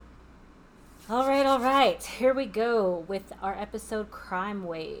All right. Here we go with our episode Crime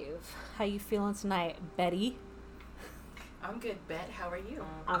Wave. How you feeling tonight, Betty? I'm good, Bet. How are you?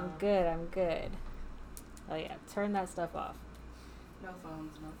 I'm good. Oh yeah, turn that stuff off. No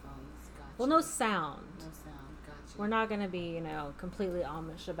phones. Gotcha. Well, no sound. Gotcha. We're not going to be, completely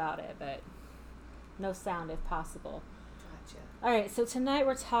Amish about it, but no sound if possible. Gotcha. All right, so tonight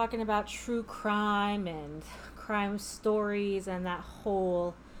we're talking about true crime and crime stories and that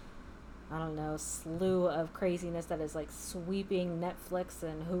whole, slew of craziness that is like sweeping Netflix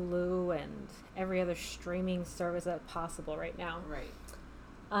and Hulu and every other streaming service that's possible right now.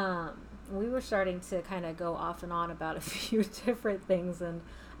 Right. We were starting to kind of go off and on about a few different things, and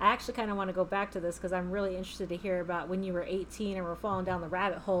I actually kind of want to go back to this because I'm really interested to hear about when you were 18 and were falling down the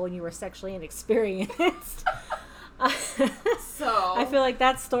rabbit hole and you were sexually inexperienced. So I feel like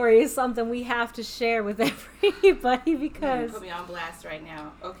that story is something we have to share with everybody because put me on blast right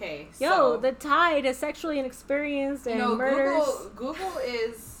now. Okay. The tie to sexually inexperienced and murders. Google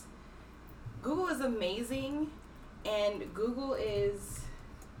is amazing, and Google is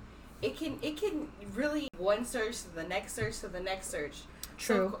it can really one search to the next search to the next search.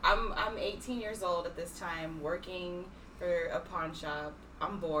 True. So I'm 18 years old at this time, working for a pawn shop.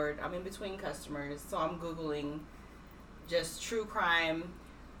 I'm bored. I'm in between customers, so I'm Googling just true crime,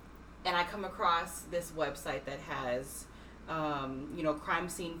 and I come across this website that has, crime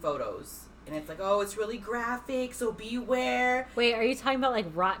scene photos. And it's like, oh, it's really graphic, so beware. Wait, are you talking about like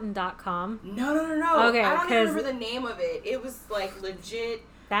rotten.com? No. Okay, I don't even remember the name of it. It was like legit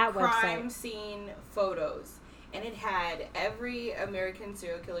that crime website. Scene photos. And it had every American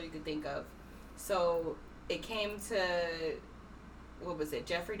serial killer you could think of. So it came to, what was it,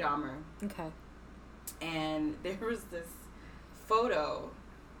 Jeffrey Dahmer. Okay. And there was this photo.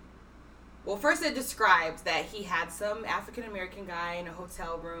 Well, first it describes that he had some African American guy in a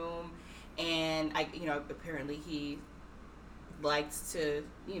hotel room, and apparently he likes to,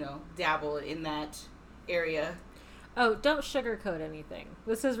 dabble in that area. Oh, don't sugarcoat anything.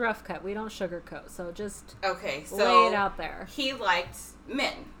 This is Rough Cut. We don't sugarcoat, so just okay, so lay it out there. He liked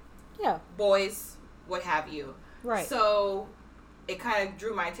men. Yeah. Boys, what have you. Right. So it kind of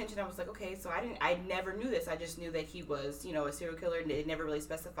drew my attention. I was like, okay, so I never knew this. I just knew that he was, a serial killer, and it never really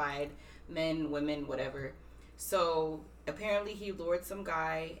specified men, women, whatever. So apparently he lured some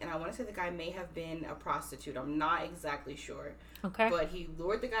guy, and I want to say the guy may have been a prostitute. I'm not exactly sure. Okay. But he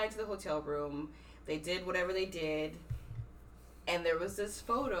lured the guy into the hotel room. They did whatever they did. And there was this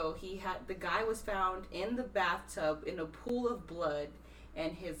photo. The guy was found in the bathtub in a pool of blood,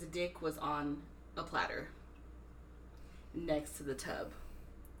 and his dick was on a platter next to the tub.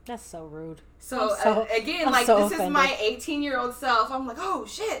 That's so rude. So, again, I'm like, so this offended. is my 18-year-old self. I'm like, oh,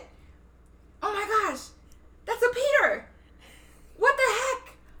 shit. Oh, my gosh. That's a Peter. What the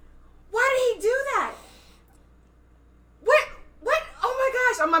heck? Why did he do that? What? Oh,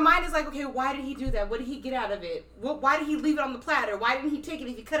 my gosh. My mind is like, okay, why did he do that? What did he get out of it? Why did he leave it on the platter? Why didn't he take it?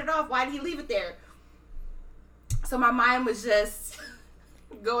 If he cut it off, why did he leave it there? So my mind was just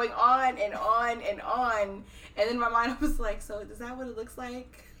going on and on and on. And then my mind was like, so is that what it looks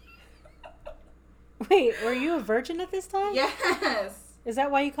like? Wait, were you a virgin at this time? Yes. Is that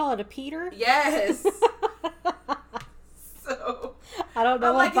why you call it a Peter? Yes. So I don't know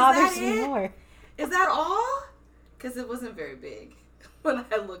I'm what like, bothers is that me it? more. Is that all? Because it wasn't very big when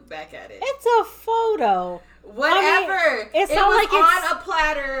I look back at it. It's a photo. Whatever. I mean, it not was like on a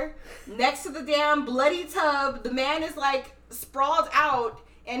platter next to the damn bloody tub. The man is like sprawled out,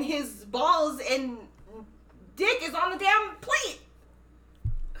 and his balls and dick is on the damn plate.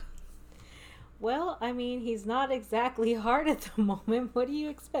 Well, I mean, he's not exactly hard at the moment. What do you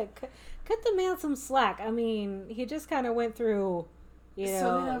expect? Cut the man some slack. I mean, he just kind of went through,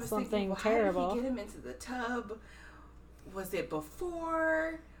 something thinking, terrible. How did he get him into the tub? Was it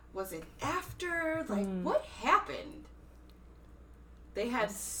before? Was it after? Like, what happened? They had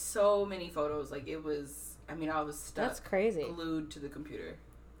so many photos. Like, it was, I was stuck. That's crazy. Glued to the computer.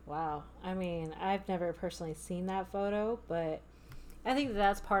 Wow. I mean, I've never personally seen that photo, but I think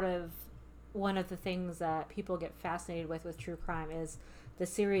that's part of one of the things that people get fascinated with true crime is the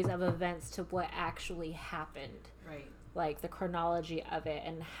series of events to what actually happened. Right. Like the chronology of it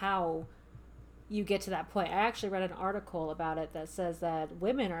and how you get to that point. I actually read an article about it that says that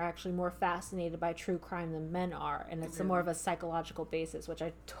women are actually more fascinated by true crime than men are, and it's more of a psychological basis, which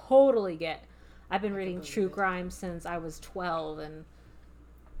I totally get. I've been reading true crime since I was 12, and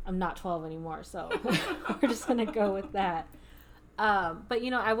I'm not 12 anymore, so we're just going to go with that. But,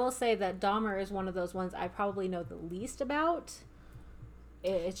 I will say that Dahmer is one of those ones I probably know the least about.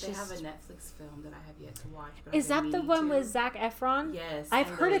 They have a Netflix film that I have yet to watch. But is that the one with Zac Efron? Yes. I've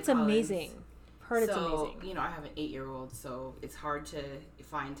heard it's amazing. heard it's amazing. You know, I have an 8-year-old, so it's hard to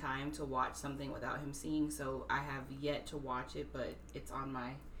find time to watch something without him seeing. So I have yet to watch it, but it's on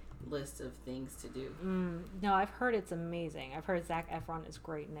my list of things to do. No, I've heard it's amazing. I've heard Zac Efron is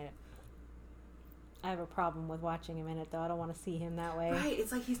great in it. I have a problem with watching him in it, though. I don't want to see him that way. Right,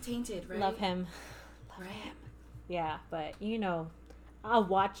 it's like he's tainted, right? Love him. Love him. Yeah, but, you know, I'll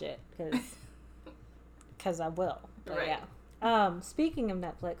watch it, because I will. But right. Yeah. Speaking of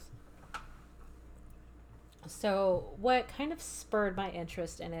Netflix, so what kind of spurred my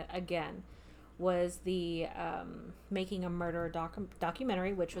interest in it, again, was the Making a Murderer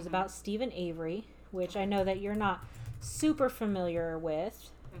documentary, which was about Stephen Avery, which I know that you're not super familiar with,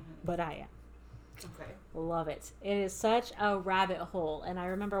 but I am. Okay. Love it. It is such a rabbit hole. And I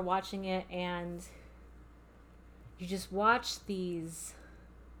remember watching it, and you just watch this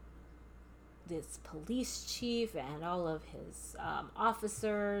police chief and all of his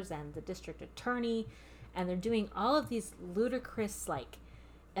officers and the district attorney, and they're doing all of these ludicrous, like,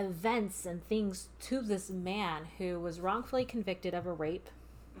 events and things to this man who was wrongfully convicted of a rape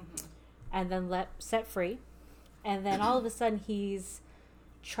and then set free. And then all of a sudden he's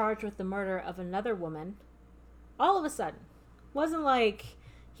charged with the murder of another woman. All of a sudden. Wasn't like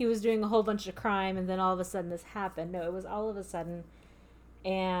he was doing a whole bunch of crime and then all of a sudden this happened. No, it was all of a sudden.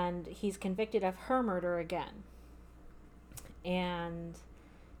 And he's convicted of her murder again. And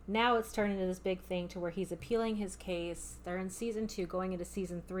now it's turning into this big thing to where he's appealing his case. They're in season 2, going into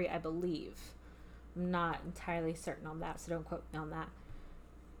season 3, I believe. I'm not entirely certain on that, so don't quote me on that.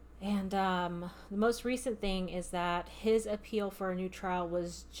 And the most recent thing is that his appeal for a new trial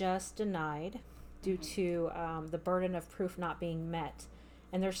was just denied due to the burden of proof not being met.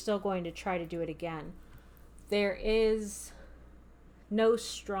 And they're still going to try to do it again. There is no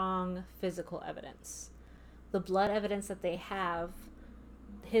strong physical evidence. The blood evidence that they have,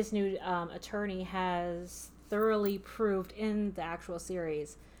 his new attorney has thoroughly proved in the actual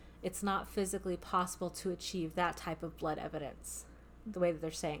series, it's not physically possible to achieve that type of blood evidence. The way that they're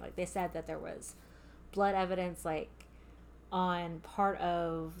saying, like, they said that there was blood evidence, like, on part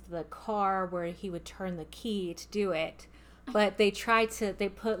of the car where he would turn the key to do it, but they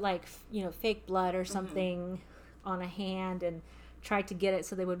put, like, you know, fake blood or something on a hand and tried to get it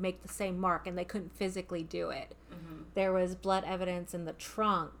so they would make the same mark, and they couldn't physically do it. There was blood evidence in the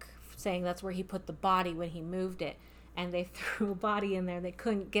trunk saying that's where he put the body when he moved it, and they threw a body in there. They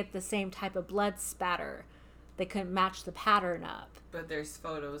couldn't get the same type of blood spatter. They couldn't match the pattern up. But there's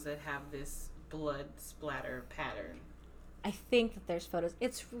photos that have this blood splatter pattern. I think that there's photos.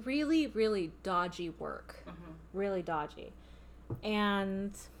 It's really, really dodgy work. Really dodgy.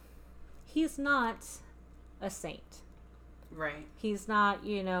 And he's not a saint. Right. He's not,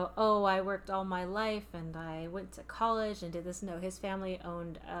 you know, oh, I worked all my life and I went to college and did this. No, his family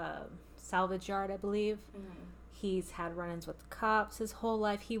owned a salvage yard, I believe. He's had run-ins with the cops his whole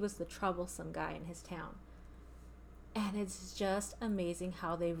life. He was the troublesome guy in his town. And it's just amazing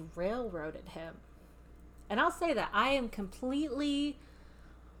how they railroaded him. And I'll say that I am completely...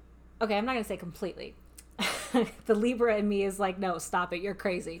 Okay, I'm not going to say completely. The Libra in me is like, no, stop it. You're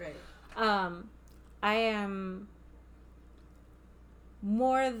crazy. Right. I am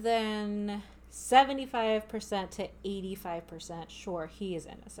more than 75% to 85% sure he is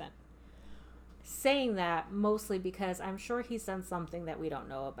innocent. Saying that mostly because I'm sure he's done something that we don't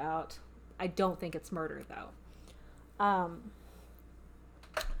know about. I don't think it's murder, though.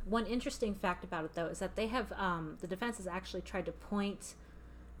 One interesting fact about it, though, is that they have, the defense has actually tried to point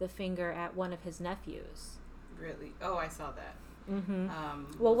the finger at one of his nephews. Really? Oh, I saw that.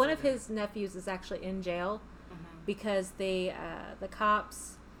 Well, one of his nephews is actually in jail because the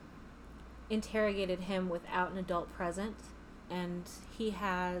cops interrogated him without an adult present, and he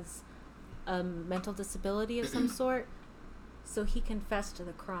has a mental disability of some sort, so he confessed to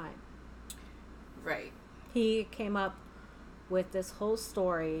the crime. Right. He came up with this whole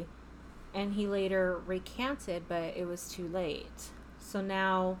story, and he later recanted, but it was too late. So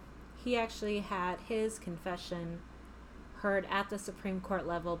now he actually had his confession heard at the Supreme Court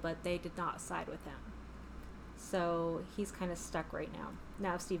level, but they did not side with him. So he's kind of stuck right now.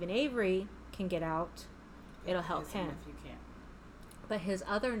 Now, if Stephen Avery can get out, it'll help him. Nephew can't. But his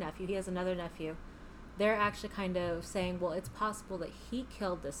other nephew, he has another nephew, they're actually kind of saying, well, it's possible that he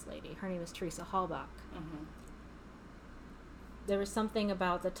killed this lady. Her name is Teresa Halbach. There was something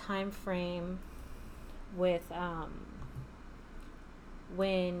about the time frame with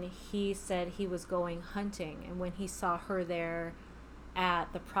when he said he was going hunting and when he saw her there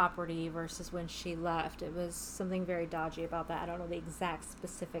at the property versus when she left. It was something very dodgy about that. I don't know the exact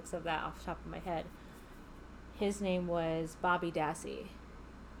specifics of that off the top of my head. His name was Bobby Dassey.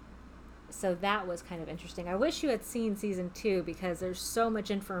 So that was kind of interesting. I wish you had seen season 2 because there's so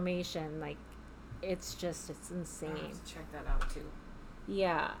much information. Like, it's insane. I have to check that out too.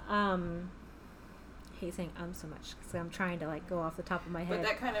 Yeah. Hate saying so much because I'm trying to like go off the top of my head. But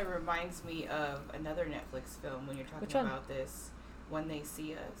that kind of reminds me of another Netflix film when you're talking about this. When They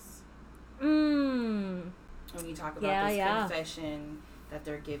See Us. When you talk about this confession that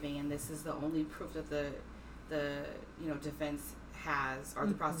they're giving, and this is the only proof that the defense has, or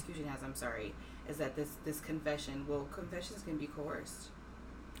the prosecution has, I'm sorry, is that this confession. Well, confessions can be coerced.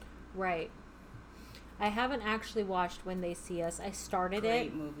 Right. I haven't actually watched When They See Us. I started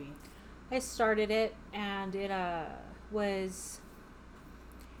Great movie. I started it, and it was...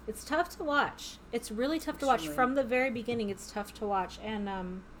 It's tough to watch. It's really tough to watch. From the very beginning, it's tough to watch. And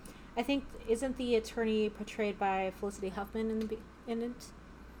I think, isn't the attorney portrayed by Felicity Huffman in it?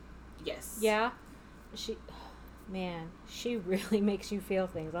 Yes. Yeah? She really makes you feel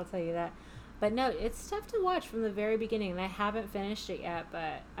things, I'll tell you that. But no, it's tough to watch from the very beginning, and I haven't finished it yet,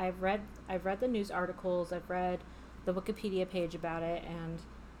 but I've read the news articles, I've read the Wikipedia page about it, and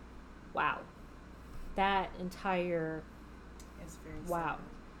wow. That entire... It's very wow. sad.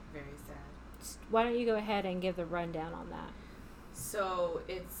 Very sad. Why don't you go ahead and give the rundown on that? So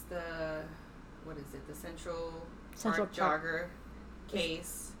it's the Central Park jogger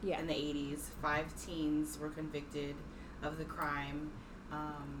case in the 80s. 5 teens were convicted of the crime,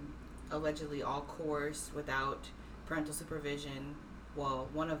 allegedly all coerced without parental supervision. Well,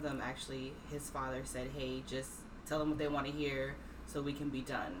 one of them actually, his father said, hey, just tell them what they want to hear so we can be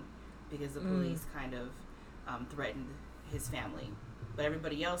done, because the police kind of threatened his family. But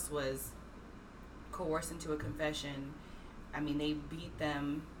everybody else was coerced into a confession. I mean, they beat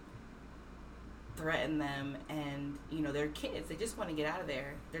them, threatened them, and, they're kids. They just want to get out of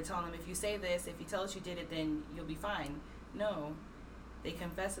there. They're telling them, if you say this, if you tell us you did it, then you'll be fine. No. They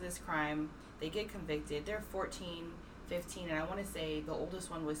confess to this crime. They get convicted. They're 14, 15, and I want to say the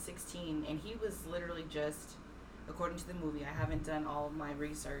oldest one was 16, and he was literally just, according to the movie, I haven't done all of my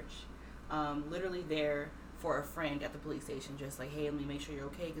research, literally there for a friend at the police station, just like, hey, let me make sure you're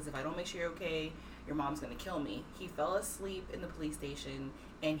okay, because if I don't make sure you're okay, your mom's going to kill me. He fell asleep in the police station,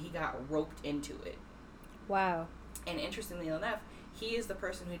 and he got roped into it. Wow. And interestingly enough, he is the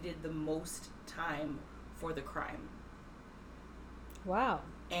person who did the most time for the crime. Wow.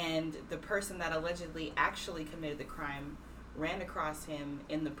 And the person that allegedly actually committed the crime ran across him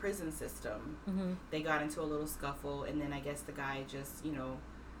in the prison system. Mm-hmm. They got into a little scuffle, and then I guess the guy just,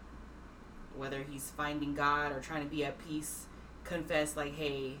 whether he's finding God or trying to be at peace, confessed like,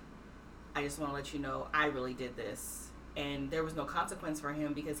 hey, I just want to let you know I really did this. And there was no consequence for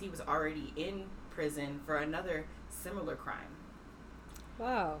him because he was already in prison for another similar crime.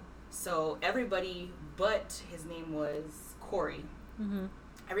 Wow. So everybody but, his name was Corey. Mm-hmm.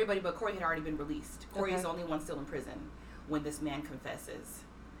 Everybody but Corey had already been released. Corey is the only one still in prison when this man confesses.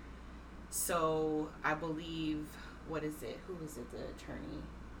 So I believe, who is it, the attorney?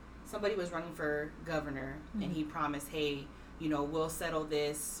 Somebody was running for governor, and he promised, hey, we'll settle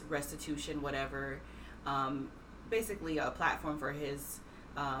this, restitution, whatever. Basically a platform for his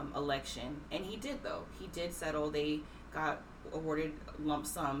election. And he did, though. He did settle. They got awarded lump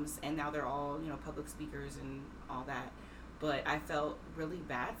sums, and now they're all, public speakers and all that. But I felt really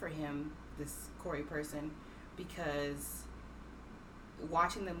bad for him, this Corey person, because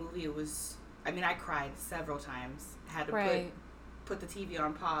watching the movie, I cried several times. Had to put the TV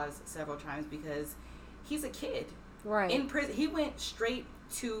on pause several times because he's a kid. Right. In prison. He went straight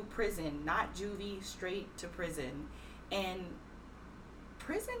to prison, not juvie, straight to prison. And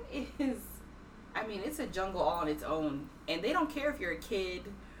prison is, it's a jungle all on its own. And they don't care if you're a kid,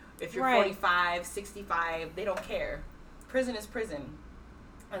 if you're 45, 65, they don't care. Prison is prison.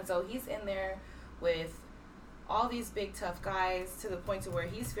 And so he's in there with all these big tough guys to the point to where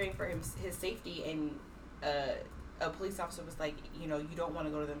he's fearing for his safety, and a police officer was like, you don't want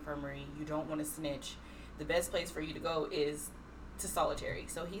to go to the infirmary, you don't want to snitch, the best place for you to go is to solitary.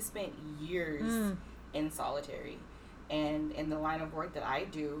 So he spent years in solitary. And in the line of work that I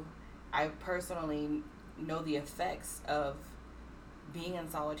do, I personally know the effects of being in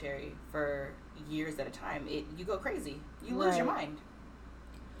solitary for years at a time. You go crazy. You lose your mind.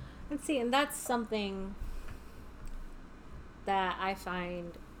 Let's see, and that's something that I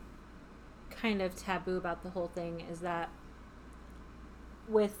find kind of taboo about the whole thing, is that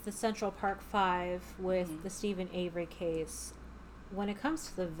with the Central Park 5, with the Stephen Avery case, when it comes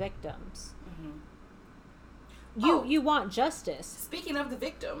to the victims, you want justice. Speaking of the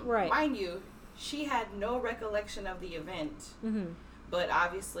victim, mind you, she had no recollection of the event. But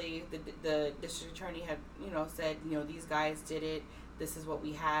obviously, the district attorney had, said, these guys did it. this is what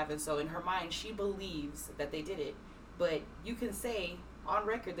we have. And so in her mind, she believes that they did it. But you can say on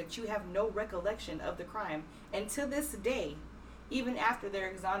record that you have no recollection of the crime. And to this day, even after they're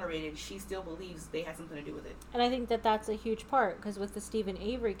exonerated, she still believes they had something to do with it. And I think that that's a huge part, because with the Stephen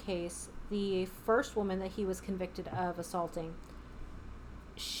Avery case, the first woman that he was convicted of assaulting,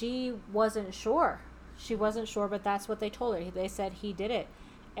 she wasn't sure. She wasn't sure, but that's what they told her. They said he did it.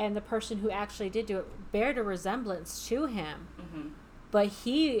 And the person who actually did do it bared a resemblance to him. Mm-hmm. But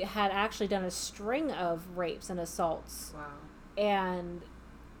he had actually done a string of rapes and assaults. Wow. And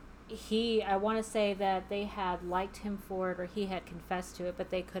I want to say that they had liked him for it, or he had confessed to it, but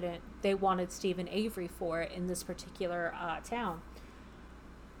they wanted Stephen Avery for it in this particular town.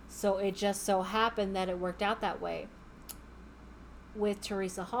 So it just so happened that it worked out that way. With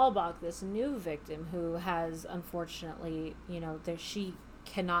Teresa Halbach, this new victim who has, unfortunately, she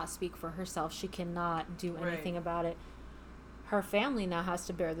cannot speak for herself. She cannot do anything about it. Her family now has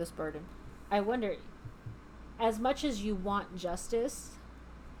to bear this burden. I wonder, as much as you want justice,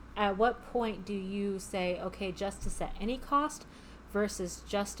 at what point do you say, okay, justice at any cost versus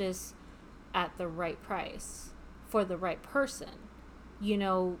justice at the right price for the right person?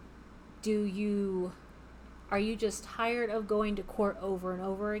 Are you just tired of going to court over and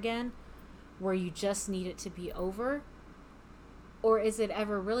over again, where you just need it to be over? Or is it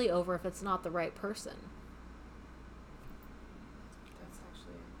ever really over if it's not the right person? That's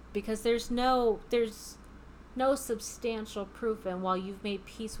actually... Because there's no substantial proof, and while you've made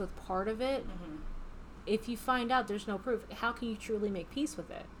peace with part of it, mm-hmm. if you find out there's no proof, how can you truly make peace with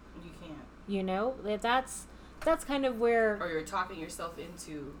it? You can't. That's kind of where... Or you're talking yourself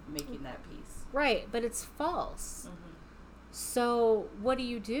into making that peace. Right, but it's false. Mm-hmm. So what do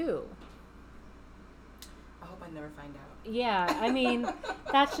you do? I hope I never find out. Yeah, I mean,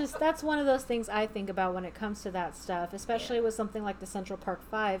 that's one of those things I think about when it comes to that stuff, especially with something like the Central Park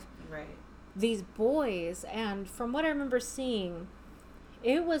 5. Right. These boys, and from what I remember seeing,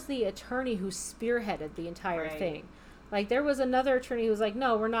 it was the attorney who spearheaded the entire thing. Like, there was another attorney who was like,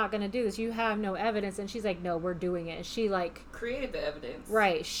 no, we're not going to do this. You have no evidence. And she's like, no, we're doing it. And she, created the evidence.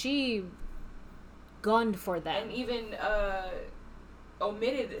 Right. She gunned for them. And even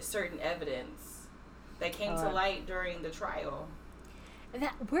omitted certain evidence that came to light during the trial.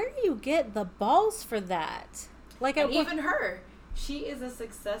 Where do you get the balls for that? Even her. She is a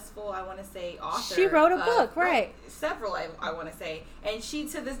successful, I want to say, author. She wrote a book, right. Several, I want to say. And she,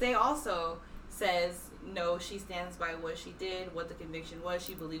 to this day, also says... No, she stands by what she did, what the conviction was.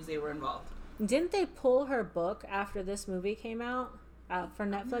 She believes they were involved. Didn't they pull her book after this movie came out for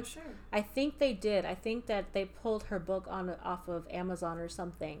Netflix? I'm not sure. I think they did. I think that they pulled her book off of Amazon or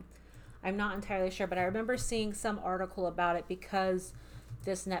something. I'm not entirely sure, but I remember seeing some article about it because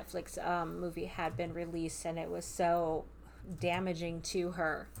this Netflix movie had been released and it was so damaging to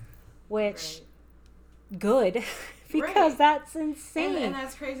her, which... good because that's insane. And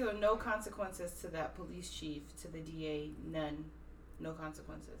that's crazy though. No consequences to that police chief, to the DA, none. No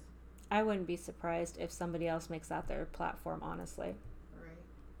consequences. I wouldn't be surprised if somebody else makes that their platform, honestly.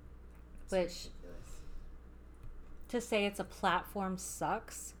 Right. Which, to say it's a platform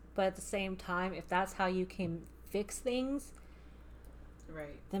sucks, but at the same time, if that's how you can fix things,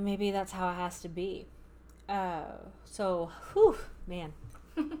 right, then maybe that's how it has to be. Whew, man.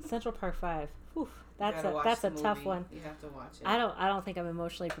 Central Park 5. Whew. That's a tough one. You have to watch it. I don't think I'm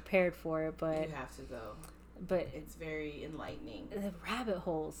emotionally prepared for it, but you have to go. But it's very enlightening. The rabbit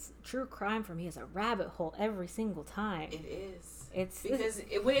holes. True crime for me is a rabbit hole every single time. It is.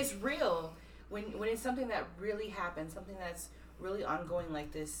 When it's real, when it's something that really happened, something that's really ongoing,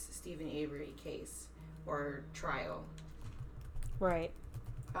 like this Stephen Avery case or trial. Right.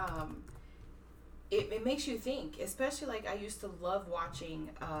 It makes you think, especially I used to love watching.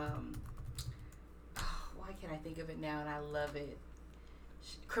 Why can't I think of it now? And I love it.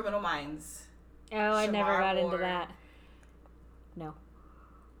 Criminal Minds. Oh, I never got into that. No.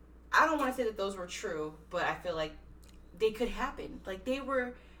 I don't want to say that those were true, but I feel like they could happen. They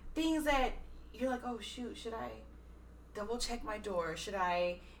were things that you're like, oh shoot, should I double check my door? Should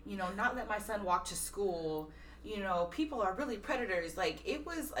I, not let my son walk to school? People are really predators. It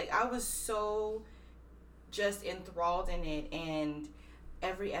was I was so just enthralled in it, and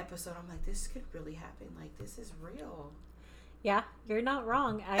every episode I'm like, this could really happen. This is real. Yeah, you're not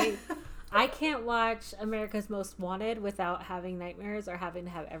wrong. I can't watch America's Most Wanted without having nightmares or having to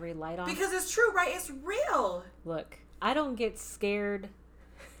have every light on. Because it's true, right? It's real. Look, I don't get scared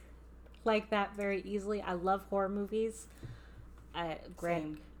like that very easily. I love horror movies.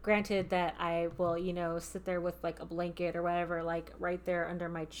 Granted that I will, sit there with a blanket or whatever, right there under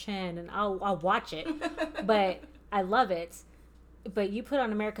my chin, and I'll watch it. But I love it. But you put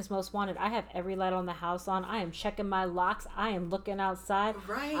on America's Most Wanted, I have every light on the house on. I am checking my locks. I am looking outside.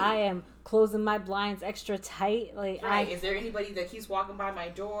 Right. I am closing my blinds extra tight. Right. Is there anybody that keeps walking by my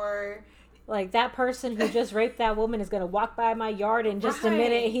door? Like, that person who just raped that woman is going to walk by my yard in just a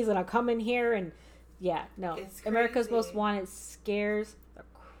minute. He's going to come in here and... Yeah, no. America's Most Wanted scares the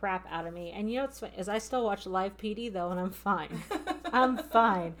crap out of me. And you know what's funny? Is I still watch live PD, though, and I'm fine. I'm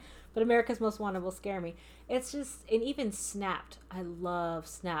fine. But America's Most Wanted will scare me. It's just... And even Snapped. I love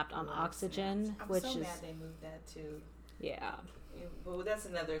Snapped on Oxygen. Snapped. I'm so mad they moved that, too. Yeah. Well, that's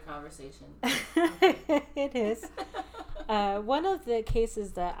another conversation. It is. One of the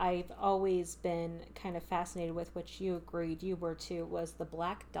cases that I've always been kind of fascinated with, which you agreed you were too, was the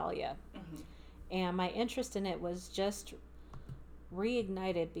Black Dahlia. Mm-hmm. And my interest in it was just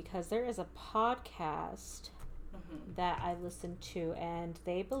reignited because there is a podcast that I listened to, and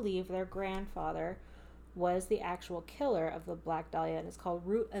they believe their grandfather was the actual killer of the Black Dahlia, and it's called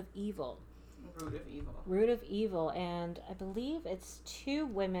Root of Evil. Root of Evil. Root of Evil, and I believe it's 2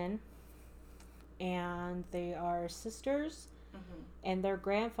 women, and they are sisters, and their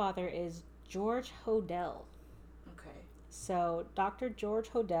grandfather is George Hodel. Okay. So Dr. George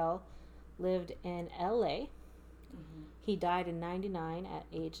Hodel lived in L.A. He died in 99 at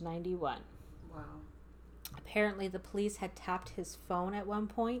age 91. Wow. Apparently the police had tapped his phone at one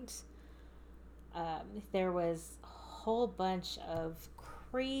point. There was a whole bunch of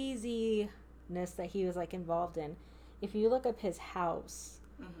craziness that he was like involved in. If you look up his house,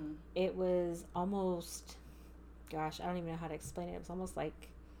 it was almost, gosh, I don't even know how to explain it. It was almost like,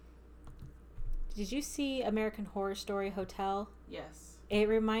 did you see American Horror Story Hotel? Yes. It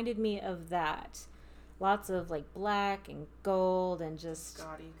reminded me of that. Lots of like black and gold and just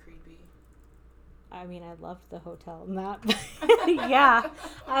gaudy, creepy. I mean, I loved the hotel and that. Yeah.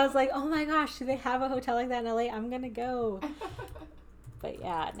 I was like, oh my gosh, do they have a hotel like that in LA? I'm gonna go. But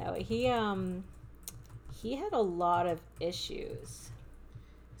yeah, no, he had a lot of issues.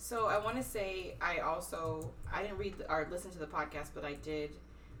 So I want to say I didn't read or listen to the podcast, but I did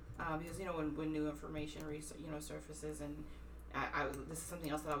because when new information surfaces, and I this is something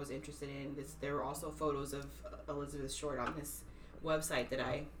else that I was interested in. There were also photos of Elizabeth Short on his website that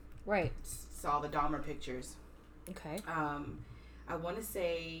I saw the Dahmer pictures. Okay. I want to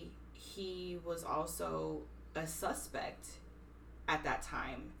say he was also a suspect at that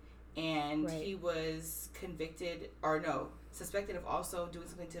time, and he was suspected of also doing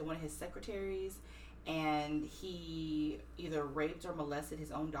something to one of his secretaries, and he either raped or molested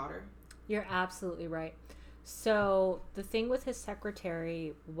his own daughter. You're absolutely right. So the thing with his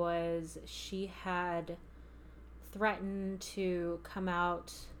secretary was she had threatened to come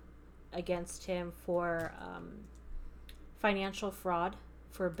out against him for financial fraud,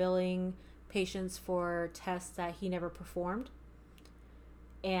 for billing patients for tests that he never performed.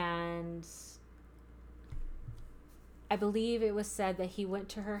 And I believe it was said that he went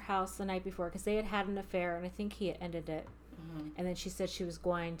to her house the night before because they had an affair, and I think he had ended it. And then she said she was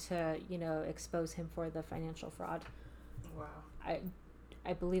going to, expose him for the financial fraud. Wow.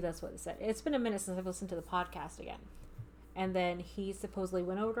 I believe that's what it said. It's been a minute since I've listened to the podcast again. And then he supposedly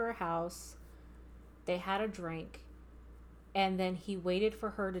went over to her house. They had a drink. And then he waited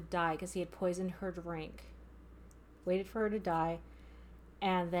for her to die because he had poisoned her drink. Waited for her to die.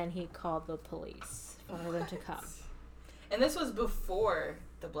 And then he called the police for them to come. And this was before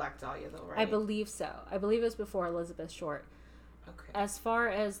the Black Dahlia, though, right? I believe so. I believe it was before Elizabeth Short. Okay. As far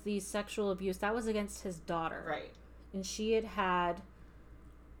as the sexual abuse, that was against his daughter. Right. And she had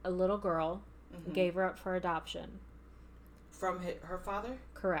a little girl, gave her up for adoption. From her father?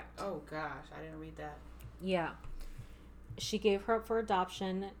 Correct. Oh, gosh. I didn't read that. Yeah. She gave her up for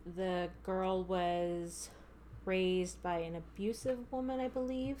adoption. The girl was raised by an abusive woman, I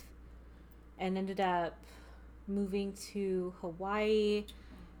believe, and ended up moving to Hawaii.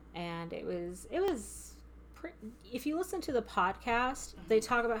 And it was if you listen to the podcast, they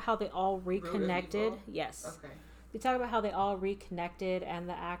talk about how they all reconnected. Yes. Okay. They talk about how they all reconnected and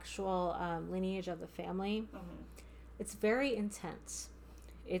the actual lineage of the family. It's very intense.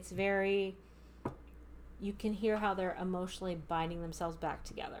 It's very... You can hear how they're emotionally binding themselves back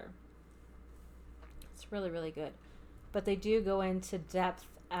together. It's really, really good. But they do go into depth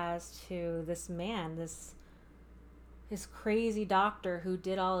as to this man, this crazy doctor who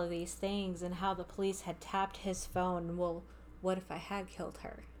did all of these things, and how the police had tapped his phone. Well, what if I had killed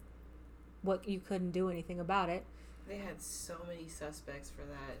her? What, you couldn't do anything about it. They had so many suspects for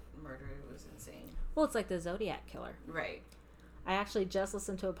that murder. It was insane. Well, it's like the Zodiac Killer. Right. I actually just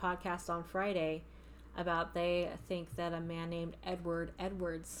listened to a podcast on Friday about they think that a man named Edward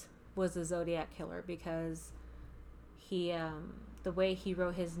Edwards was the Zodiac Killer because he the way he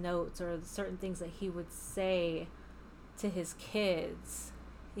wrote his notes or certain things that he would say to his kids.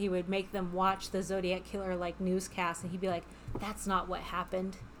 He would make them watch the Zodiac Killer like newscasts, and he'd be like, "That's not what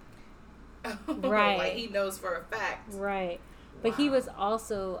happened." Right. Like he knows for a fact. Right. Wow. But he was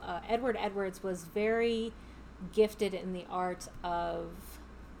also Edward Edwards was very gifted in the art of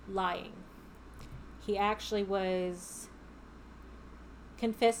lying. He actually was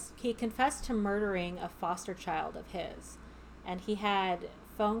confessed to murdering a foster child of his, and he had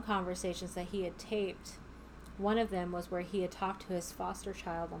phone conversations that he had taped. One of them was where he had talked to his foster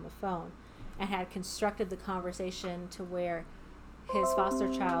child on the phone and had constructed the conversation to where his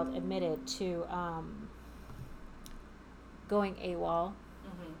foster child admitted to going AWOL,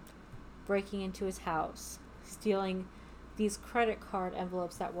 breaking into his house, stealing these credit card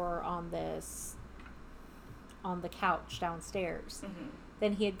envelopes that were on the couch downstairs.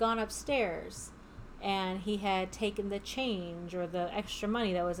 Then he had gone upstairs and he had taken the change or the extra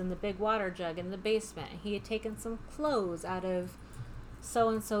money that was in the big water jug in the basement. He had taken some clothes out of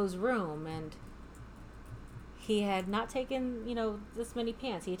so-and-so's room, and he had not taken, this many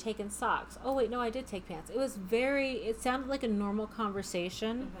pants. He had taken socks. Oh, wait, no, I did take pants. It sounded like a normal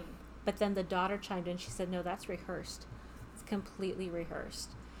conversation, but then the daughter chimed in. She said, no, that's rehearsed. It's completely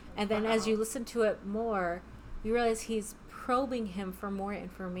rehearsed. And then as you listen to it more, you realize he's probing him for more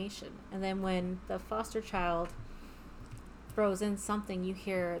information. And then when the foster child throws in something, you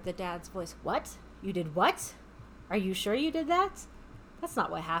hear the dad's voice. What? You did what? Are you sure you did that? That's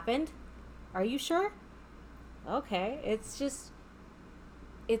not what happened. Are you sure? Okay. It's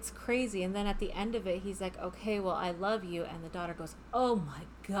crazy. And then at the end of it, he's like, okay, well, I love you. And the daughter goes, oh my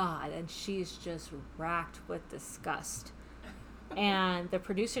God. And she's just racked with disgust. And the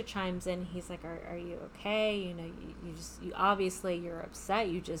producer chimes in. He's like, are you okay? You obviously you're upset.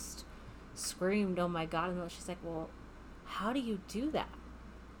 You just screamed, oh my God. And she's like, well, how do you do that?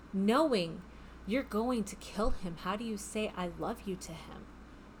 Knowing you're going to kill him, how do you say I love you to him?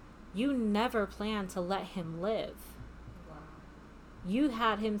 You never planned to let him live. Wow. You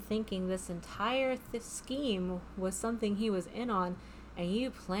had him thinking this entire scheme was something he was in on, and you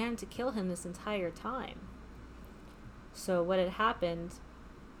planned to kill him this entire time. So what had happened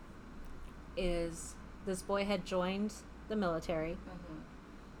is this boy had joined the military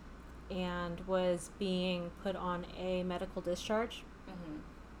and was being put on a medical discharge.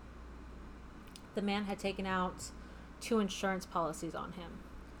 The man had taken out 2 insurance policies on him.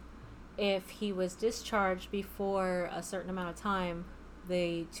 If he was discharged before a certain amount of time,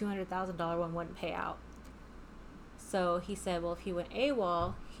 the $200,000 one wouldn't pay out. So he said, well, if he went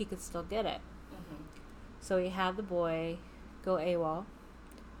AWOL, he could still get it. So he had the boy go AWOL,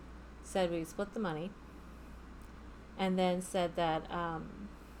 said we split the money, and then said that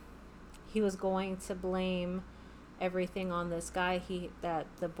he was going to blame everything on this guy that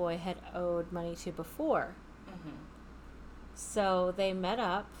the boy had owed money to before. So they met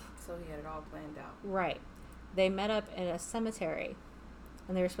up. So he had it all planned out. Right. They met up in a cemetery,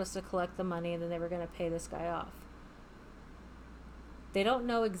 and they were supposed to collect the money, and then they were going to pay this guy off. They don't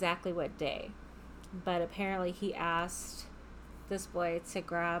know exactly what day, but apparently he asked this boy to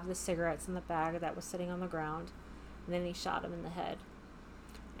grab the cigarettes in the bag that was sitting on the ground, and then he shot him in the head.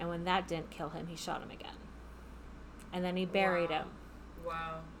 And when that didn't kill him, he shot him again. And then he buried him.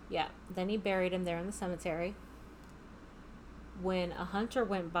 Wow. Yeah. Then he buried him there in the cemetery. When a hunter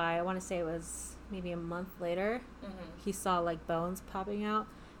went by, I want to say it was maybe a month later, he saw like bones popping out,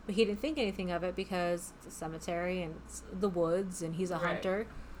 but he didn't think anything of it because it's a cemetery and it's the woods and he's a hunter.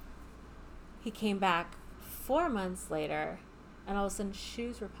 He came back 4 months later, and all of a sudden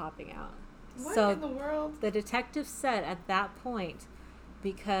shoes were popping out. What so in the world? The detective said at that point,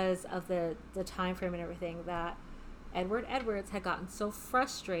 because of the time frame and everything, that Edward Edwards had gotten so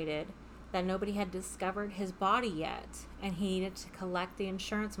frustrated that nobody had discovered his body yet, and he needed to collect the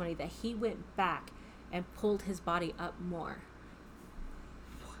insurance money, that he went back and pulled his body up more.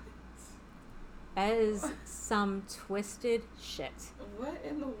 What? That is some twisted shit. What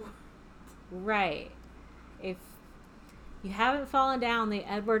in the world? Right. If you haven't fallen down the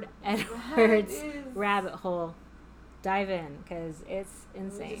Edward Edwards rabbit hole, dive in, because it's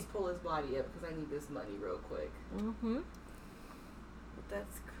insane. Let me just pull his body up because I need this money real quick.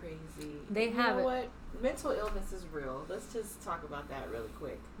 That's crazy. You know what? Mental illness is real. Let's just talk about that really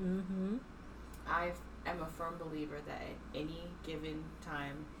quick. I am a firm believer that at any given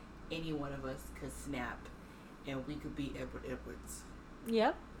time, any one of us could snap and we could be Edward Edwards.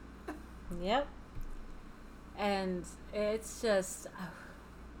 Yep. Yep. And it's just,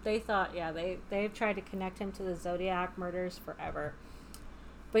 they thought, they've tried to connect him to the Zodiac murders forever.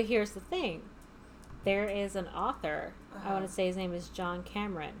 But here's the thing. there is an author, I want to say his name is John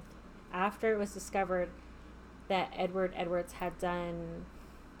Cameron. After it was discovered that Edward Edwards had done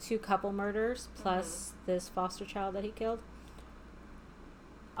 2 couple murders plus this foster child that he killed,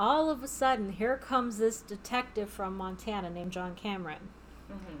 all of a sudden, here comes this detective from Montana named John Cameron,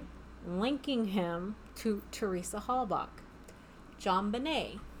 linking him to Teresa Halbach, John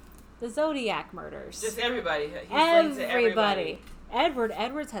Bonet, the Zodiac murders. Just everybody. Everybody. Edward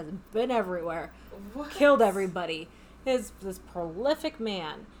Edwards has been everywhere. What? Killed everybody. This prolific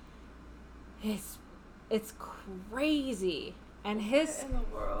man. It's crazy. And What in the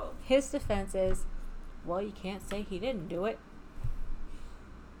world? his defense is, well, you can't say he didn't do it.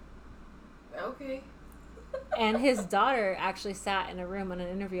 Okay. And his daughter actually sat in a room on an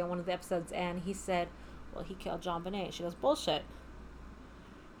interview on one of the episodes, and he said, well, he killed John Bonet. She goes, bullshit.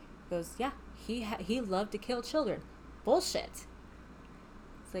 He goes, yeah, he loved to kill children. Bullshit.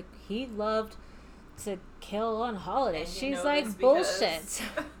 It's like, he loved to kill on holidays. She's like, bullshit.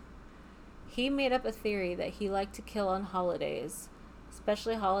 He made up a theory that he liked to kill on holidays,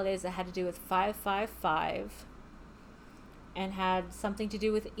 especially holidays that had to do with 555 and had something to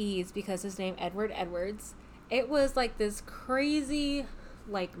do with E's because his name Edward Edwards. It was like this crazy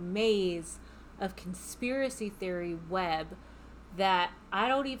like maze of conspiracy theory web that I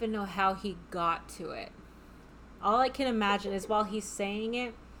don't even know how he got to it. All I can imagine is while he's saying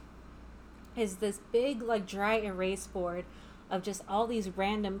it is this big like dry erase board of just all these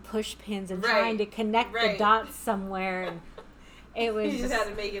random push pins and trying to connect the dots somewhere, and it was you just had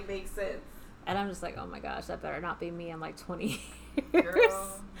to make it make sense. And I'm just like, oh my gosh, that better not be me in like 20 years. Girl,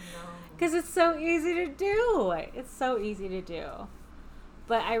 no. Because it's so easy to do. It's so easy to do.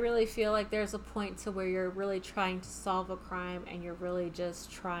 But I really feel like there's a point to where you're really trying to solve a crime and you're really just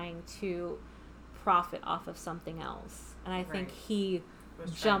trying to profit off of something else. And I think he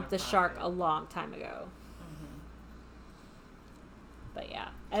jumped the shark a long time ago. But yeah,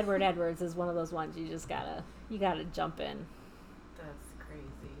 Edward Edwards is one of those ones you gotta jump in. That's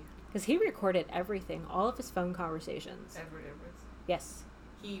crazy. Because he recorded everything, all of his phone conversations. Edward Edwards? Yes.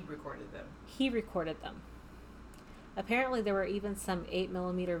 He recorded them. He recorded them. Apparently there were even some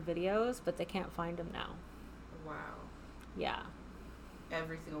 8mm videos, but they can't find them now. Wow. Yeah.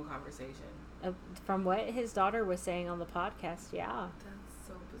 Every single conversation. From what his daughter was saying on the podcast, yeah. That's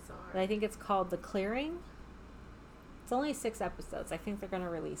so bizarre. But I think it's called The Clearing. It's only 6 episodes. I think they're going to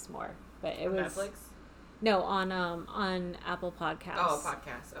release more. But it was Netflix? No, on Apple Podcasts. Oh,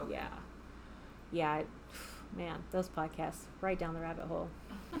 podcasts. Okay. Yeah. Yeah. Man, those podcasts right down the rabbit hole.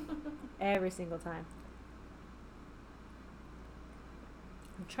 Every single time.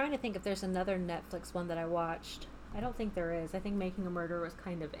 I'm trying to think if there's another Netflix one that I watched. I don't think there is. I think Making a Murderer was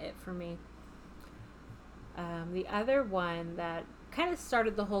kind of it for me. The other one that kind of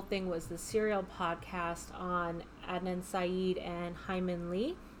started the whole thing was the Serial podcast on Adnan Syed and Hyman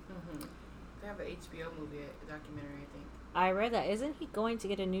Lee. Mm-hmm. They have an HBO movie, a documentary, I think. I read that. Isn't he going to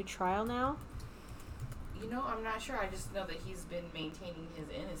get a new trial now? You know, I'm not sure. I just know that he's been maintaining his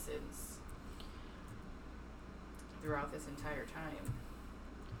innocence throughout this entire time.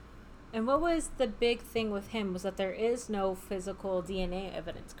 And what was the big thing with him was that there is no physical DNA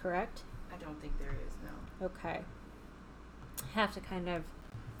evidence, correct? I don't think there is, no. Okay. I have to kind of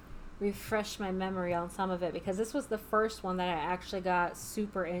refresh my memory on some of it because this was the first one that I actually got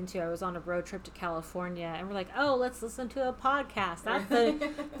super into. I was on a road trip to California and we're like, oh, let's listen to a podcast. That's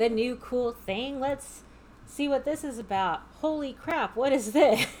the new cool thing. Let's see what this is about. Holy crap, what is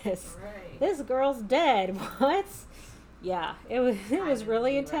this? Right. This girl's dead. What? Yeah, it was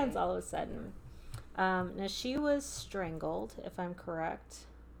really intense all of a sudden. Now she was strangled, if I'm correct.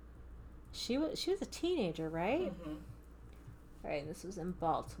 She was a teenager, right? Mm-hmm. All right, this was in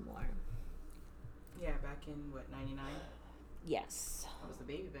Baltimore. Yeah, back in, 99? Yes. I was a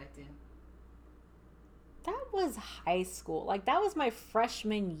baby back then. That was high school. Like, that was my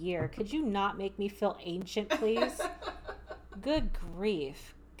freshman year. Could you not make me feel ancient, please? Good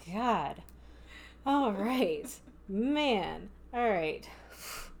grief. God. All right. Man. All right.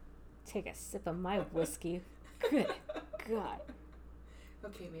 Take a sip of my whiskey. Good God.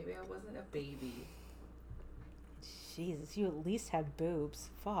 Okay, maybe I wasn't a baby. Jesus, you at least had boobs.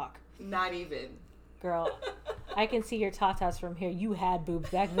 Fuck. Not even. Girl, I can see your tatas from here. You had boobs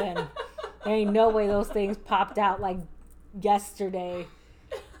back then. There ain't no way those things popped out like yesterday.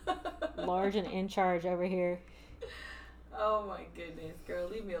 Large and in charge over here. Oh my goodness, girl,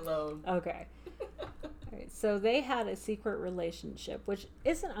 leave me alone. Okay. All right. So they had a secret relationship, which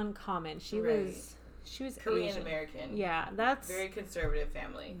isn't uncommon. She was Korean Asian. American. Yeah, that's very conservative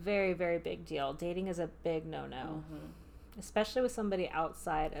family. Very, very big deal. Dating is a big no-no, especially with somebody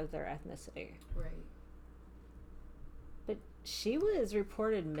outside of their ethnicity. Right. she was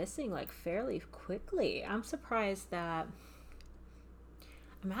reported missing like fairly quickly. I'm surprised that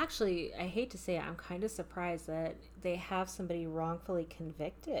I hate to say it, I'm kind of surprised that they have somebody wrongfully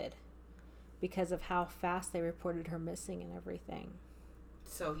convicted because of how fast they reported her missing and everything.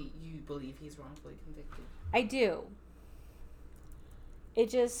 So you believe he's wrongfully convicted? I do.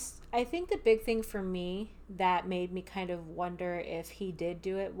 I think the big thing for me that made me kind of wonder if he did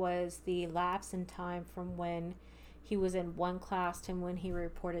do it was the lapse in time from when he was in one class to when he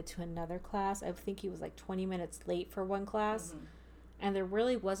reported to another class. I think he was like 20 minutes late for one class, mm-hmm. and there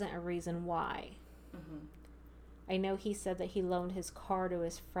really wasn't a reason why. Mm-hmm. I know he said that he loaned his car to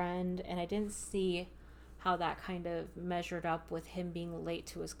his friend, and I didn't see how that kind of measured up with him being late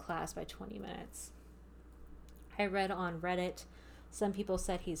to his class by 20 minutes. I read on Reddit, some people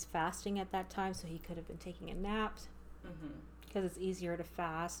said he's fasting at that time, so he could have been taking a nap, because it's easier to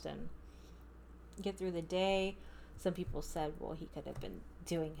fast and get through the day. Some people said, well, he could have been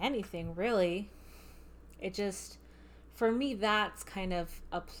doing anything, really. It just, for me, that's kind of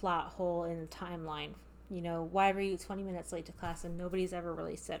a plot hole in the timeline. You know, why were you 20 minutes late to class? And nobody's ever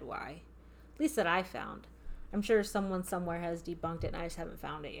really said why. At least that I found. I'm sure someone somewhere has debunked it, and I just haven't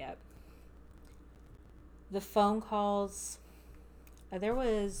found it yet. The phone calls, there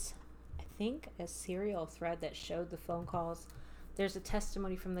was, I think, a serial thread that showed the phone calls. There's a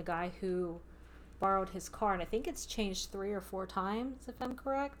testimony from the guy who borrowed his car, and I think it's changed 3 or 4 times, if I'm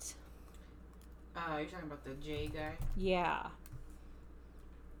correct. You're talking about the J guy? Yeah.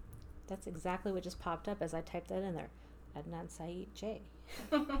 That's exactly what just popped up as I typed that in there. Adnan Syed J.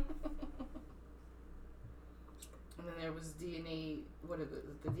 And then there was DNA.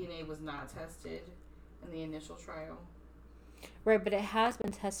 The DNA was not tested in the initial trial. Right, but it has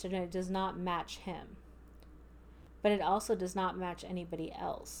been tested and it does not match him. But it also does not match anybody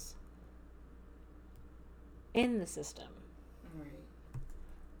else in the system. Right.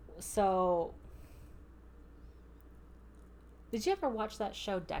 So, did you ever watch that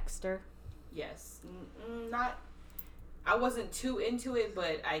show Dexter? Yes. I wasn't too into it,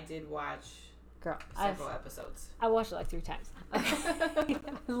 but I did watch several episodes. I watched it like 3 times. I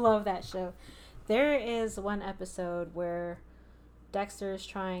love that show. There is one episode where Dexter is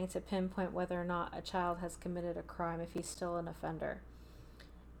trying to pinpoint whether or not a child has committed a crime if he's still an offender.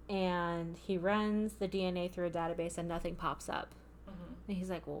 And he runs the DNA through a database and nothing pops up. Mm-hmm. And he's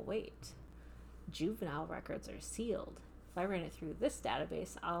like, well, wait. Juvenile records are sealed. If I run it through this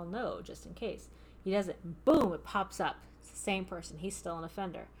database, I'll know just in case. He does it. Boom, it pops up. It's the same person. He's still an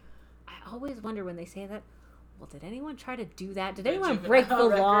offender. I always wonder when they say that, well, did anyone try to do that? Did anyone break the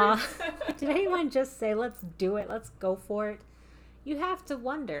law? Did anyone just say, let's do it, let's go for it? You have to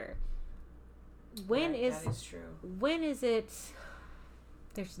wonder. That is true. When is it?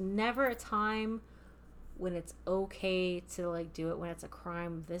 There's never a time when it's okay to like do it when it's a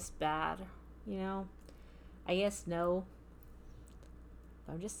crime this bad, you know? I guess no.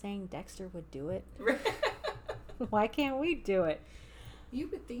 I'm just saying Dexter would do it. Why can't we do it? You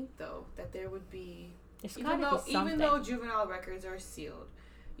would think though that there would be, even though juvenile records are sealed,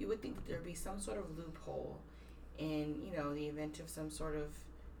 you would think that there would be some sort of loophole in, the event of some sort of,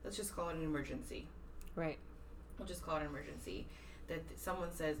 let's just call it an emergency. Right. We'll just call it an emergency. That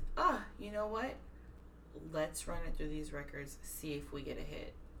someone says, you know what? Let's run it through these records, see if we get a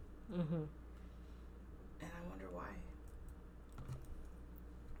hit. Mm-hmm. And I wonder why.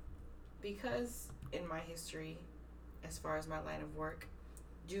 Because in my history, as far as my line of work,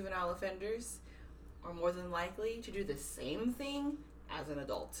 juvenile offenders are more than likely to do the same thing as an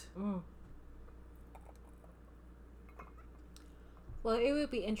adult. Mm. Well, it would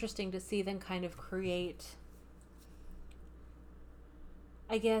be interesting to see them kind of create,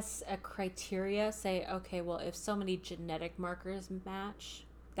 I guess, a criteria. Say, okay, well, if so many genetic markers match,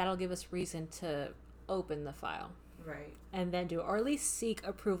 that'll give us reason to open the file. Right. And then or at least seek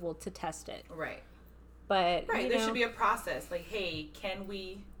approval to test it. Right. But, there should be a process. Like, hey, can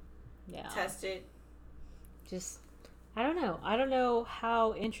we test it? Just, I don't know. I don't know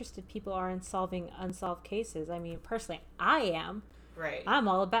how interested people are in solving unsolved cases. I mean, personally, I am. Right. I'm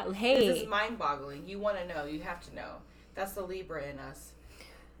all about, hey. This is mind-boggling. You want to know. You have to know. That's the Libra in us.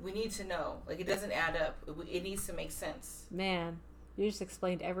 We need to know. Like, it doesn't add up. It needs to make sense. Man, you just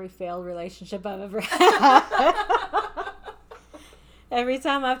explained every failed relationship I've ever had. Every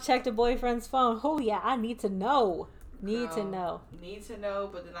time I've checked a boyfriend's phone, oh yeah, I need to know. Need to know,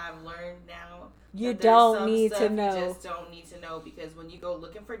 but then I've learned now you don't need to know. You just don't need to know, because when you go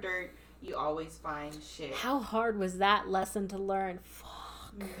looking for dirt, you always find shit. How hard was that lesson to learn?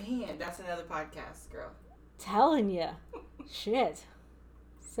 Fuck. Man, that's another podcast, girl. Telling you. Shit.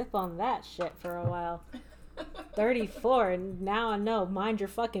 Sip on that shit for a while. 34, and now I know. Mind your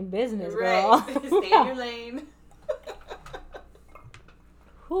fucking business, Right. girl. Stay in your lane.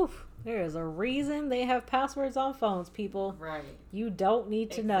 Whew. There is a reason they have passwords on phones, people. Right. You don't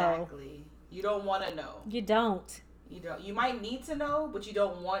need to know. Exactly. You don't want to know. You don't. You don't. You might need to know, but you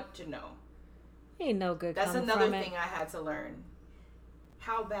don't want to know. Ain't no good. That's coming another from it. thing I had to learn.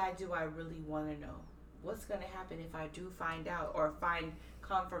 How bad do I really want to know? What's going to happen if I do find out or find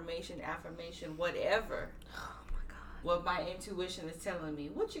confirmation, affirmation, whatever? Oh my God. What my intuition is telling me.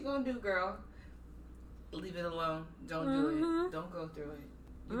 What you gonna do, girl? Leave it alone. Don't do it. Don't go through it.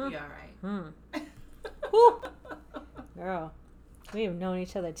 You'll be all right. Whew. Girl, we have known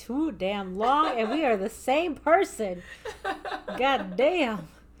each other too damn long, and we are the same person. God damn.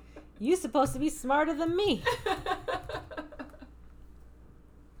 You supposed to be smarter than me.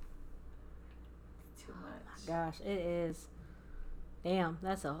 Too much. Gosh, it is. Damn,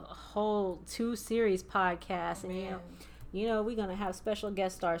 that's a whole 2-series podcast, and Man. you know we're gonna have special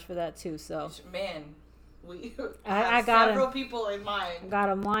guest stars for that too. So Man, we I have got several him. people in mind. Got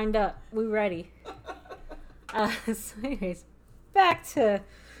them lined up. We ready. So anyways, back to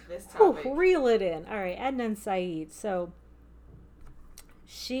This topic. reel it in. All right, Adnan Syed. So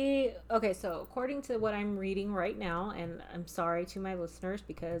so according to what I'm reading right now, and I'm sorry to my listeners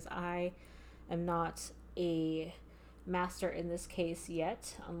because I am not a master in this case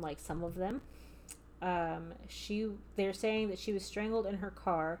yet, unlike some of them. They're saying that she was strangled in her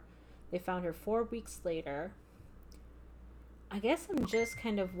car. They found her 4 weeks later. I guess I'm just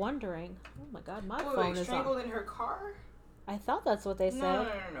kind of wondering. Oh my God, my phone is strangled on. in her car? I thought that's what they said.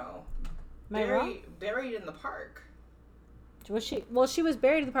 No. Am I wrong? Buried in the park. Was she? Well, she was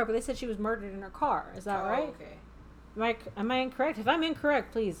buried in the park, but they said she was murdered in her car. Is that right? Okay. Am I incorrect? If I'm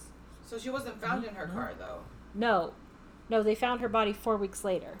incorrect, please. So she wasn't found in her car though. No, they found her body 4 weeks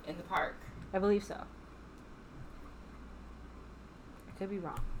later. In the park. I believe so. I could be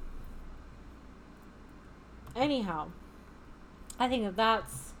wrong. Anyhow, I think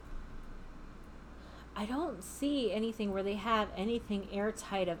that's... I don't see anything where they have anything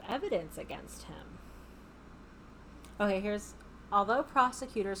airtight of evidence against him. Okay, although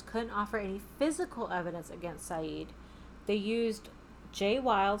prosecutors couldn't offer any physical evidence against Saeed, they used Jay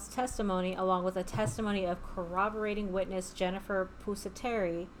Wilde's testimony along with a testimony of corroborating witness Jennifer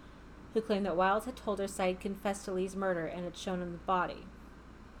Pusateri, who claimed that Wilde had told her Saeed confessed to Lee's murder and had shown him the body.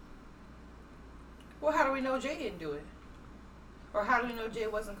 Well, how do we know Jay didn't do it? Or how do we know Jay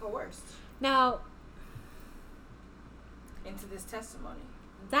wasn't coerced Now, into this testimony?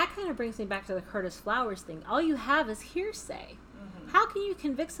 that kind of brings me back to the Curtis Flowers thing. All you have is hearsay. Mm-hmm. How can you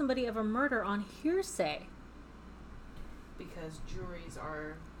convict somebody of a murder on hearsay? Because juries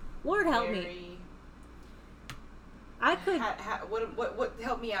are Lord help very... me. I could... What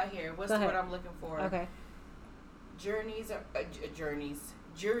help me out here? What's Go the ahead. word I'm looking for? Okay. Juries are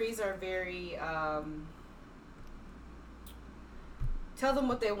very tell them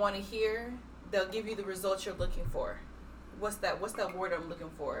what they want to hear, they'll give you the results you're looking for. What's that word I'm looking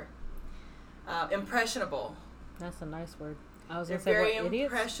for? Impressionable. That's a nice word. I was They're going to say, very what,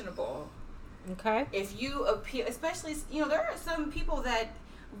 idiots? impressionable. Okay. If you appeal, especially, there are some people that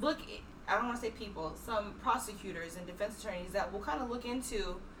look, I don't want to say people, some prosecutors and defense attorneys that will kind of look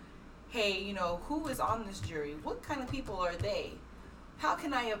into, hey, who is on this jury? What kind of people are they? How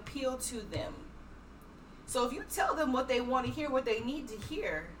can I appeal to them? So if you tell them what they want to hear, what they need to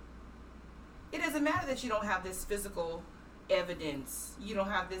hear, it doesn't matter that you don't have this physical evidence. You don't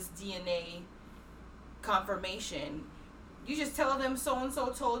have this DNA confirmation. You just tell them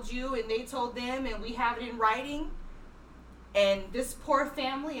so-and-so told you and they told them and we have it in writing. And this poor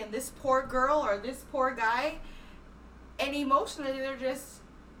family and this poor girl or this poor guy, and emotionally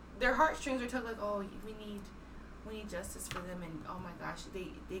their heartstrings are tugged like, oh, we need justice for them, and oh my gosh,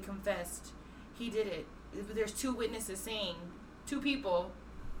 they confessed. He did it. There's 2 witnesses saying, 2 people.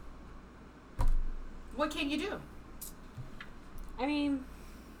 What can you do? I mean,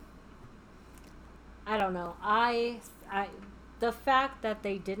 I don't know. The fact that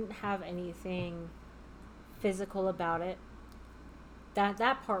they didn't have anything physical about it,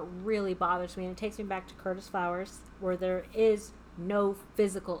 that part really bothers me, and it takes me back to Curtis Flowers, where there is no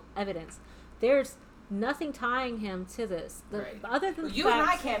physical evidence. There's nothing tying him to this. Right. Other than You and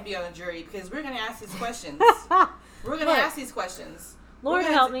I can't be on the jury because we're going to ask these questions. We're going to ask these questions. Lord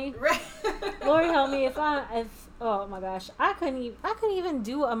help me. Right. Lord help me if oh my gosh, I couldn't even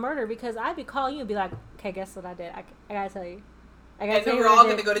do a murder because I'd be calling you and be like, okay, guess what I did? I gotta tell you. And then we're all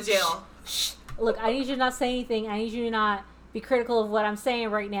going to go to jail. Shh. Look, I need you to not say anything. I need you to not be critical of what I'm saying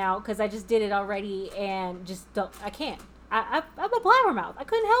right now because I just did it already and just don't. I can't. I'm a blabbermouth. I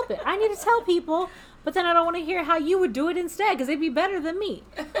couldn't help it. I need to tell people, but then I don't want to hear how you would do it instead because they'd be better than me.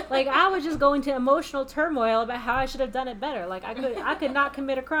 Like, I would just go into emotional turmoil about how I should have done it better. Like, I could not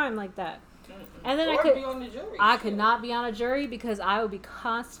commit a crime like that. And then I could not be on a jury because I would be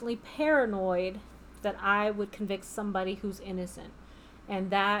constantly paranoid that I would convict somebody who's innocent. And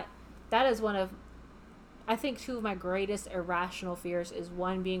that is one of, I think, two of my greatest irrational fears is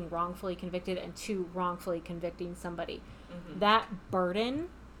one, being wrongfully convicted, and two, wrongfully convicting somebody. Mm-hmm. That burden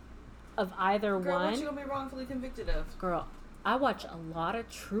of either Girl, one. What you gonna be wrongfully convicted of? Girl, I watch a lot of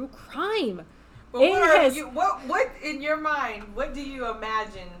true crime. But what in your mind, what do you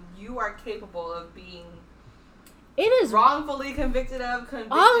imagine you are capable of being wrongfully convicted of,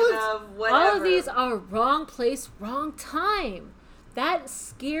 whatever? All of these are wrong place, wrong time. That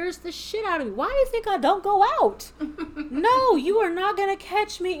scares the shit out of me. Why do you think I don't go out? No, you are not going to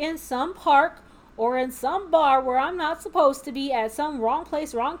catch me in some park or in some bar where I'm not supposed to be at some wrong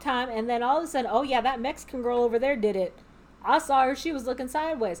place, wrong time, and then all of a sudden, oh yeah, that Mexican girl over there did it. I saw her. She was looking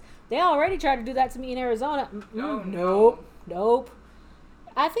sideways. They already tried to do that to me in Arizona. Nope.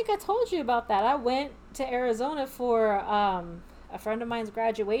 I think I told you about that. I went to Arizona for a friend of mine's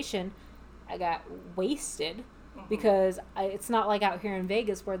graduation. I got wasted because it's not like out here in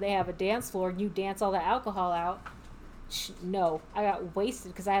Vegas where they have a dance floor and you dance all the alcohol out. No, I got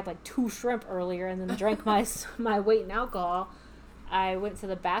wasted because I had like 2 shrimp earlier and then drank my weight in alcohol. I went to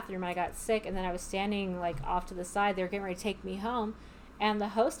the bathroom, I got sick, and then I was standing like off to the side. They were getting ready to take me home, and the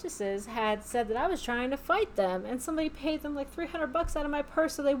hostesses had said that I was trying to fight them, and somebody paid them like $300 out of my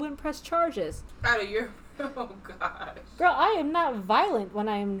purse so they wouldn't press charges. Out of your... Oh, gosh. Girl, I am not violent when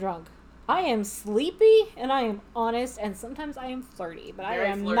I am drunk. I am sleepy, and I am honest, and sometimes I am flirty, but I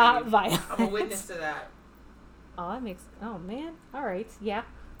am not violent. I'm a witness to that. Oh, that makes... Oh, man. All right. Yeah.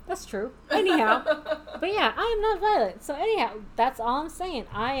 That's true. Anyhow. But yeah, I am not violent. So anyhow, that's all I'm saying.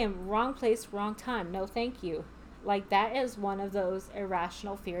 I am wrong place, wrong time. No, thank you. Like, that is one of those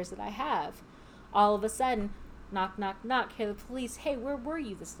irrational fears that I have. All of a sudden, knock, knock, knock. Hey, the police. Hey, where were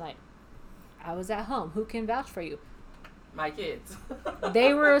you this night? I was at home. Who can vouch for you? My kids.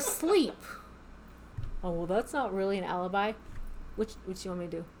 They were asleep. Oh, well, that's not really an alibi. Which you want me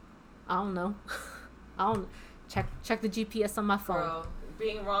to do? I don't know. I don't... Check the GPS on my phone. Girl,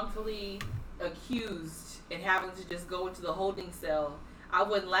 being wrongfully accused and having to just go into the holding cell. I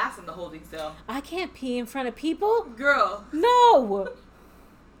wouldn't last in the holding cell. I can't pee in front of people. Girl. No.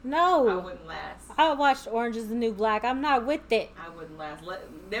 I wouldn't last. I watched Orange is the New Black. I'm not with it. I wouldn't last.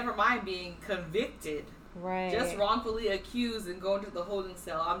 Never mind being convicted. Right. Just wrongfully accused and going to the holding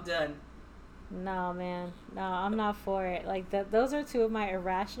cell. I'm done. No, man. No, I'm not for it. Like, those are two of my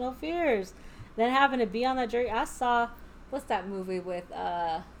irrational fears. Then having to be on that jury. I saw... What's that movie with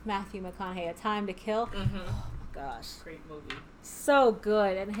Matthew McConaughey? A Time to Kill? Mm-hmm. Oh, my gosh. Great movie. So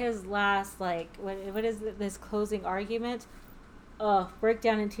good. And his last, like, what is it, this closing argument? Break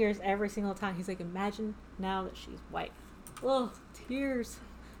down in tears every single time. He's like, imagine now that she's white. Oh, tears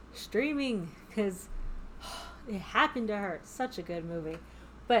streaming because it happened to her. Such a good movie.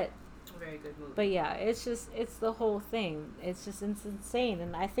 But... Very good movie. But yeah, it's the whole thing. It's insane.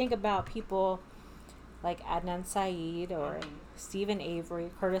 And I think about people... like Adnan Syed or Stephen Avery,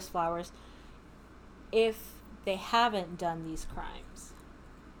 Curtis Flowers, if they haven't done these crimes,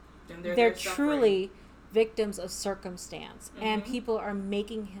 they're truly victims of circumstance, and people are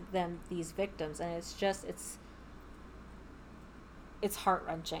making them these victims, and it's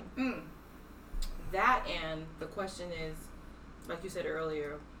heart-wrenching. That, and the question is, like you said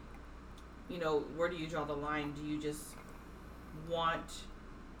earlier, where do you draw the line? Do you just want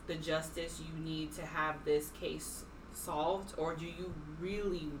the justice you need to have this case solved, or do you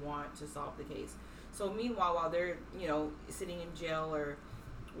really want to solve the case? So meanwhile, while they're sitting in jail or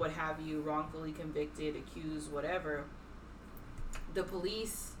what have you, wrongfully convicted, accused, whatever, the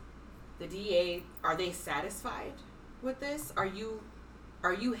police, the DA, are they satisfied with this? Are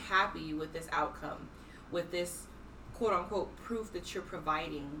you happy with this outcome, with this quote unquote proof that you're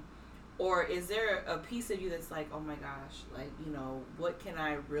providing? Or is there a piece of you that's like, oh my gosh, like, what can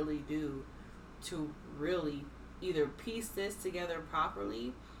I really do to really either piece this together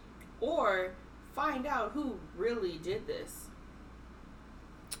properly or find out who really did this?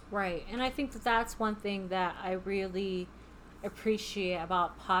 Right. And I think that's one thing that I really appreciate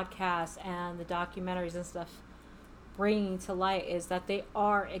about podcasts and the documentaries and stuff bringing to light is that they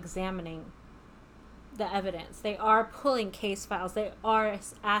are examining the evidence. They are pulling case files. They are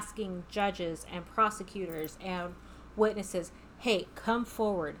asking judges and prosecutors and witnesses, hey, come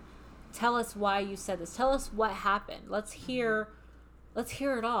forward. Tell us why you said this. Tell us what happened. Let's hear let's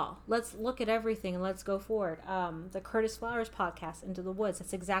hear it all. Let's look at everything and let's go forward. The Curtis Flowers podcast, Into the Woods,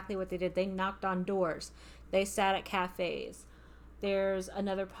 that's exactly what they did. They knocked on doors. They sat at cafes. There's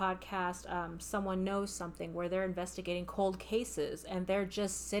another podcast, Someone Knows Something, where they're investigating cold cases and they're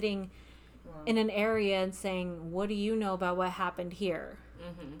just sitting in an area and saying, what do you know about what happened here?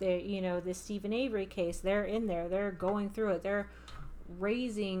 Mm-hmm. The Stephen Avery case, they're in there. They're going through it. They're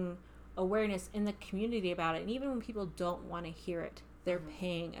raising awareness in the community about it. And even when people don't want to hear it, they're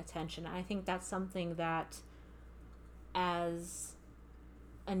paying attention. I think that's something that as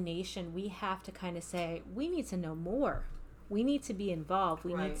a nation, we have to kind of say, we need to know more. We need to be involved.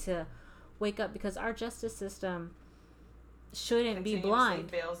 We need to wake up, because our justice system shouldn't be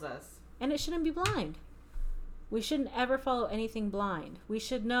blind. Fails us. And it shouldn't be blind. We shouldn't ever follow anything blind. We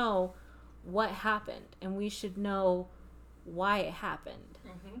should know what happened, and we should know why it happened.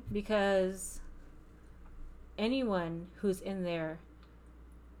 Mm-hmm. Because anyone who's in there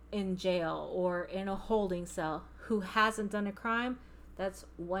in jail or in a holding cell who hasn't done a crime, that's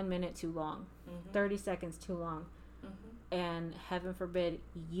 1 minute too long, 30 seconds too long, and heaven forbid,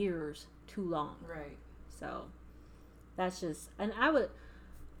 years too long. Right. So that's just, and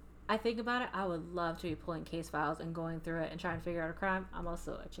I think about it, I would love to be pulling case files and going through it and trying to figure out a crime. I'm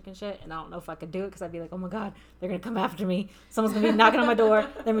also a chicken shit, and I don't know if I could do it, because I'd be like, oh my God, they're going to come after me. Someone's going to be knocking on my door.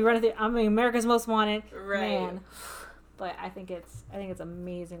 Then we run through, I'm America's Most Wanted. Right. Man. But I think it's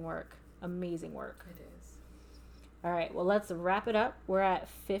amazing work. Amazing work. It is. All right, well, let's wrap it up. We're at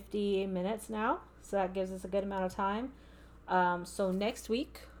 50 minutes now, so that gives us a good amount of time. So next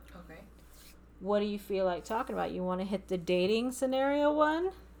week, what do you feel like talking about? You want to hit the dating scenario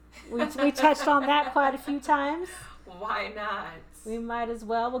one? We touched on that quite a few times. Why not? We might as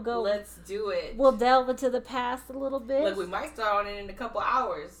well. We'll go. Let's do it. We'll delve into the past a little bit. Look, we might start on it in a couple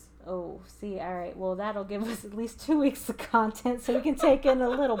hours. Oh, see, all right. Well, that'll give us at least 2 weeks of content, so we can take in a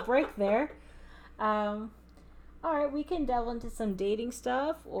little break there. All right, we can delve into some dating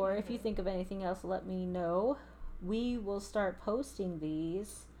stuff, or if you think of anything else, let me know. We will start posting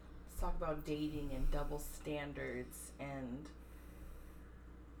these. Let's talk about dating and double standards and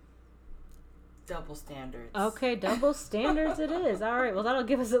double standards. Okay, double standards it is. All right, well, that'll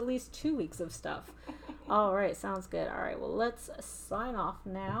give us at least 2 weeks of stuff. All right, sounds good. All right, well, let's sign off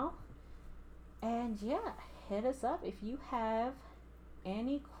now. And yeah, hit us up if you have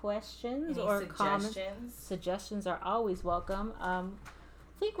any questions or comments. Suggestions are always welcome. I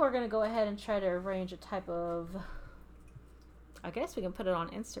think we're going to go ahead and try to arrange a type of, I guess we can put it on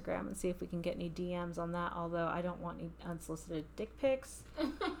Instagram and see if we can get any DMs on that, although I don't want any unsolicited dick pics.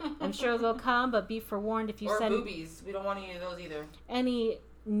 I'm sure they'll come, but be forewarned if you send... Or boobies. We don't want any of those either. Any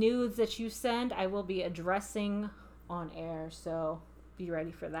nudes that you send, I will be addressing on air, so be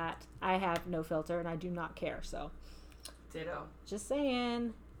ready for that. I have no filter, and I do not care, so... Ditto. Just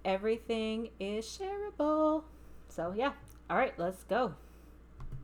saying, everything is shareable. So, yeah. All right, let's go.